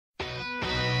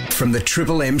from the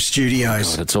Triple M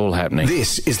studios. It's all happening.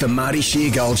 This is the Marty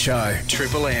Sheargold Show.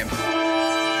 Triple M.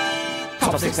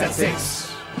 Top 6 at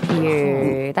 6.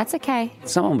 You. That's okay.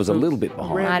 Someone was a little bit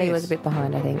behind. Marty was a bit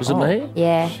behind, I think. Was it me?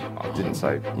 Yeah. I didn't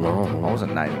say. No, I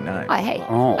wasn't naming names. Oh, hey,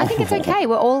 I think it's okay.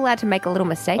 We're all allowed to make a little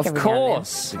mistake Of every now and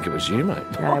course. I think it was you, mate.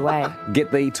 then. No way. Get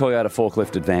the Toyota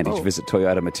forklift advantage. Visit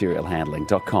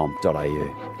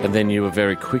toyotamaterialhandling.com.au. And then you were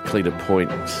very quickly to point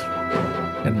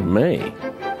at me.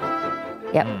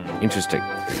 Yep. Interesting.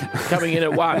 Coming in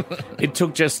at 1. It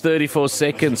took just 34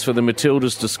 seconds for the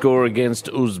Matildas to score against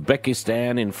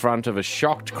Uzbekistan in front of a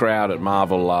shocked crowd at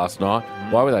Marvel last night.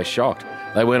 Why were they shocked?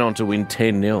 They went on to win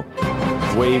 10-0.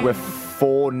 We were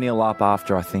 4-0 up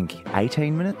after, I think,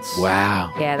 18 minutes.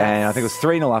 Wow. Yeah, that's... And I think it was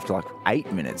 3-0 after like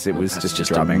 8 minutes. It was That's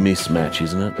just drumming. a mismatch,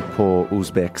 isn't it? Poor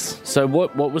Uzbeks. So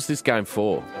what was this game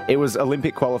for? It was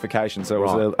Olympic qualification, so it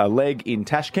was a leg in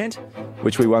Tashkent,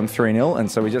 which we won 3-0,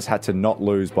 and so we just had to not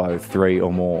lose by 3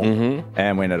 or more,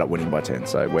 and we ended up winning by 10.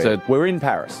 So we're in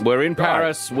Paris. We're in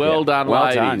Paris. Well done, Well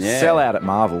ladies. done, yeah. Sell out at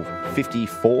Marvel,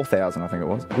 54,000, I think it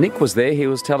was. Nick was there. He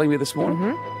was telling me this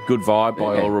morning. Good vibe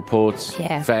by all reports.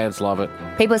 Yeah. Fans love it.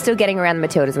 People are still getting around the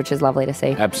Matildas, which is lovely to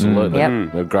see. Absolutely.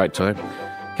 Yep. They're a great team.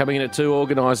 Coming in at 2,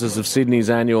 organisers of Sydney's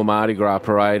annual Mardi Gras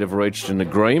parade have reached an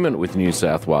agreement with New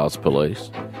South Wales Police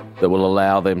that will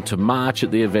allow them to march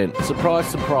at the event. Surprise,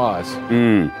 surprise.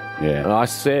 And Yeah. I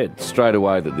said straight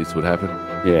away that this would happen.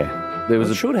 Yeah. There was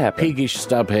It a should happen. piggish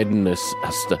stubheadedness.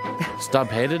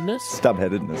 Stubheadedness?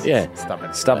 Stubheadedness. Yeah.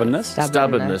 Stubbornness?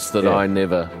 Stubbornness that I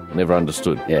never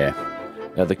understood. Yeah.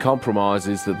 Now, the compromise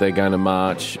is that they're going to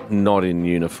march not in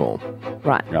uniform.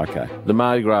 Right. Okay. The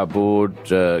Mardi Gras board,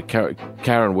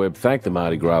 Karen Webb thanked the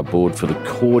Mardi Gras board for the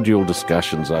cordial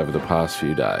discussions over the past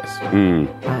few days.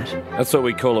 Right. That's what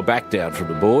we call a back down from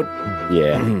the board.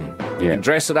 Yeah. You Yeah. can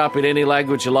dress it up in any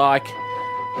language you like.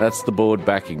 That's the board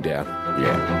backing down.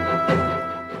 Yeah.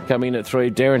 Coming in at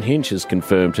 3, Darren Hinch has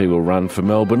confirmed he will run for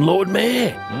Melbourne Lord Mayor.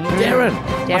 Darren.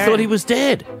 I thought he was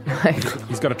dead.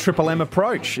 He's got a Triple M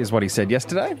approach, is what he said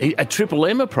yesterday. A Triple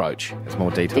M approach. There's more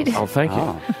details. Oh, thank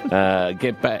you.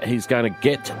 Get back. He's going to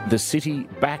get the city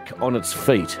back on its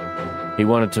feet. He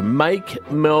wanted to make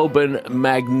Melbourne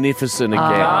magnificent again.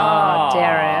 Oh,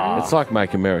 Darren. It's like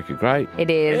Make America Great, It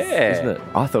is. isn't it?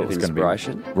 I thought it was going to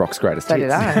Inspiration. be Rock's greatest So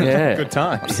hits. did I. Yeah. Good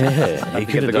times. Yeah, he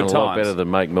could have the done good a lot times. better than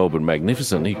Make Melbourne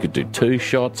magnificent. He could do 2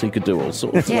 shots. He could do all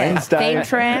sorts. Yeah. Wednesday. Theme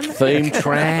tram. Theme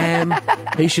tram.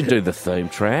 He should do the theme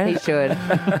tram. He should.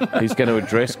 He's going to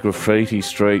address graffiti,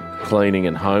 street cleaning,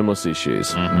 and homeless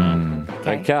issues.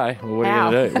 Okay. Well, what are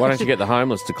you going to do? Why don't you get the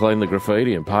homeless to clean the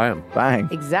graffiti and pay them? Bang.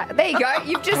 Exactly. There you go.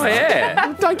 You've just.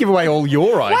 Yeah. Don't give away all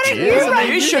your Why don't ideas. you run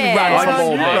You should for run mayor?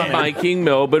 for more I'm making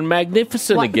Melbourne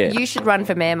magnificent What, again. you should run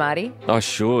for mayor, Marty. I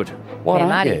should. What Hey, are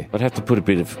Marty. you? I'd have to put a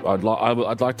bit of. I'd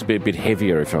like to be a bit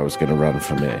heavier if I was going to run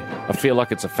for mayor. I feel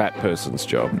like it's a fat person's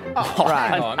job.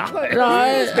 Right.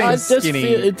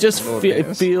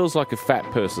 It feels like a fat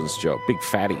person's job. Big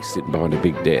fatty sitting behind a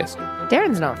big desk.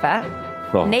 Darren's not fat.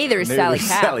 Well, Neither is Sally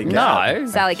Cap. Sally Cap. No.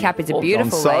 Sally Cap is a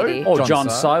beautiful So? lady. Or John John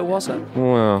So. So, was it?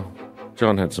 Well,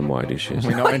 John had some weight issues.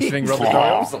 We're not mentioning Robert Oh,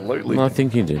 Doyle. absolutely. I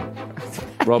think he did.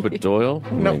 Robert Doyle?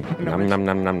 Num, num, num,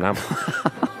 num, num.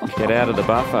 Get out of the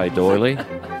buffet, Doyley.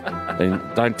 And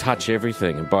don't touch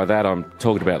everything. And by that, I'm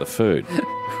talking about the food.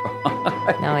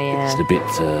 Oh, yeah.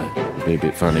 It's a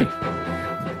bit funny.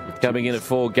 Coming in at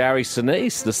 4, Gary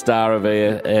Sinise, the star of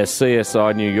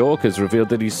CSI New York, has revealed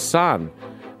that his son,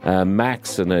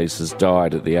 Max Sinise, has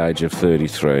died at the age of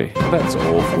 33. That's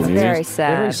awful news. Very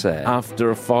sad. Very sad.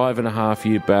 After a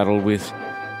 5.5-year battle with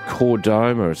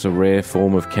chordoma, it's a rare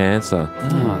form of cancer.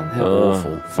 How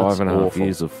awful. Five and a half awful.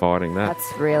 years of fighting that.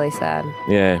 That's really sad.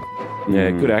 Yeah.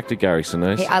 Good actor, Gary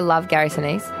Sinise. I love Gary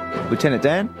Sinise. Lieutenant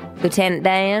Dan? Lieutenant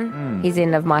Dan. He's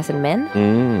in Of Mice and Men,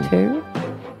 too.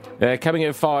 Coming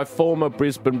at 5, former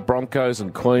Brisbane Broncos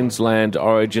and Queensland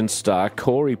Origin star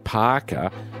Corey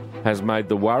Parker has made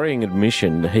the worrying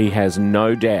admission that he has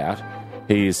no doubt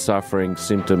he is suffering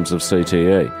symptoms of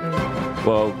CTE.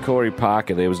 Well, Corey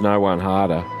Parker, there was no one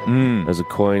harder as a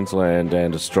Queensland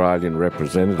and Australian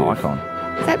representative. Icon.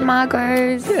 Is that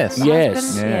Margot's Yes. Yes,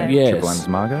 husband? Yeah. yes. Triple M's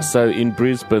Margot. So in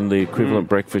Brisbane, the equivalent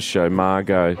breakfast show,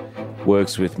 Margot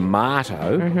works with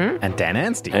Marto And Dan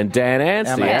Anstey. and Dan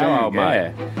Anstey, mate. our old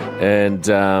mate. And,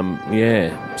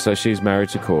 so she's married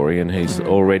to Corey and he's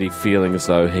already feeling as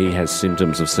though he has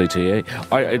symptoms of CTE.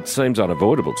 It seems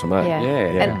unavoidable to me. Yeah.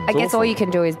 Yeah. And I guess all you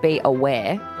can do is be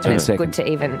aware. And it's good to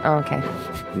even... Oh, okay.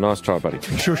 Nice try, buddy.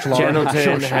 Shush, Lauren. Channel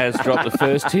 10 Shush. has dropped the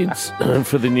first hints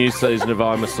for the new season of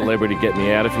I'm a Celebrity, Get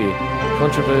Me Out of Here.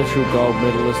 Controversial gold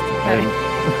medalist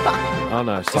and Oh,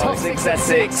 no, sorry. 6 at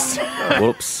 6.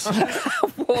 Whoops.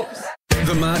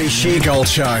 The Marty Sheargold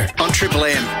Show on Triple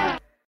M.